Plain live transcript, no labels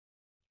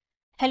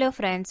Hello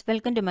friends,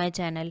 welcome to my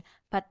channel.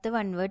 10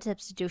 one-word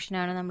substitution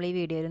ആണ് നമ്മൾ ഈ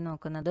വീഡിയോയിൽ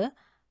നോക്കുന്നത്.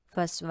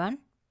 First one.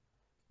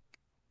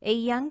 A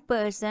young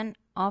person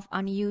of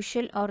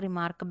unusual or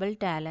remarkable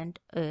talent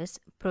is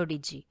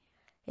prodigy.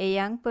 A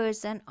young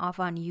person of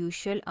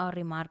unusual or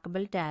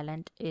remarkable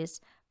talent is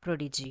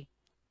prodigy.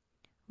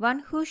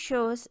 One who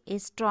shows a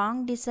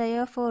strong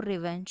desire for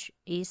revenge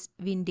is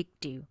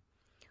vindictive.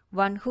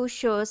 One who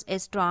shows a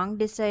strong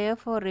desire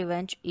for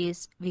revenge is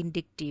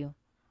vindictive.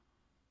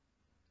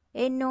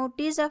 A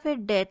notice of a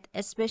death,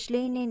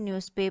 especially in a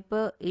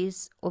newspaper,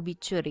 is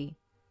obituary.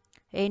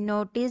 A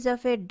notice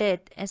of a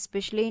death,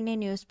 especially in a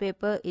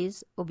newspaper,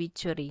 is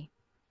obituary.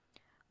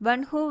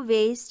 One who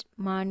wastes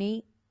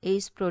money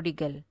is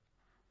prodigal.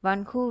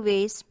 One who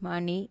wastes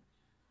money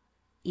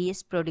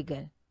is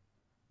prodigal.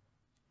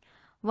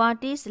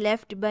 What is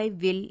left by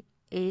will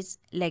is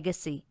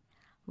legacy.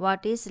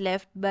 What is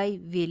left by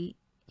will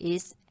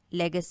is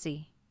legacy.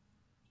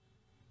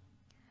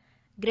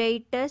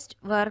 Greatest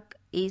work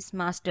is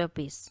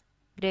masterpiece.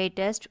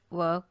 Greatest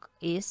work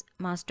is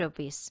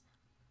masterpiece.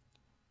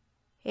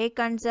 A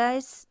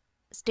concise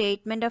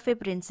statement of a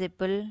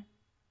principle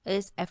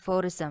is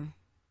aphorism.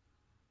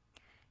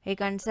 A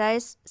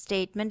concise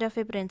statement of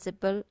a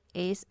principle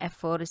is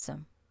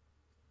aphorism.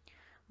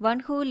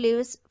 One who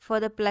lives for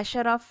the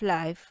pleasure of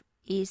life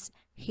is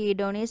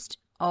hedonist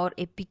or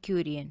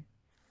Epicurean.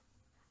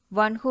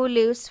 One who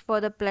lives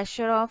for the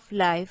pleasure of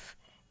life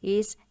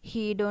is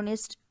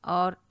hedonist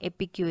or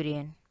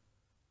Epicurean.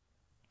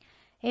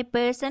 A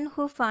person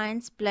who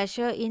finds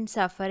pleasure in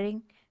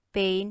suffering,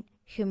 pain,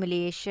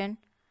 humiliation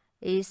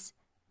is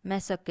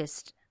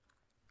masochist.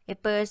 A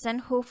person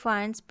who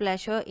finds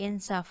pleasure in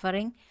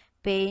suffering,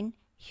 pain,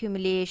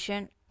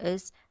 humiliation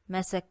is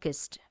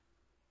masochist.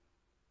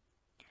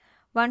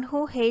 One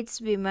who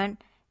hates women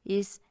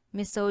is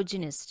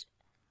misogynist.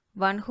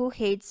 One who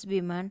hates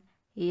women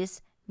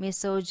is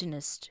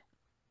misogynist.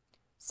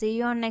 See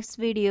you on next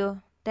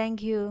video.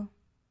 Thank you.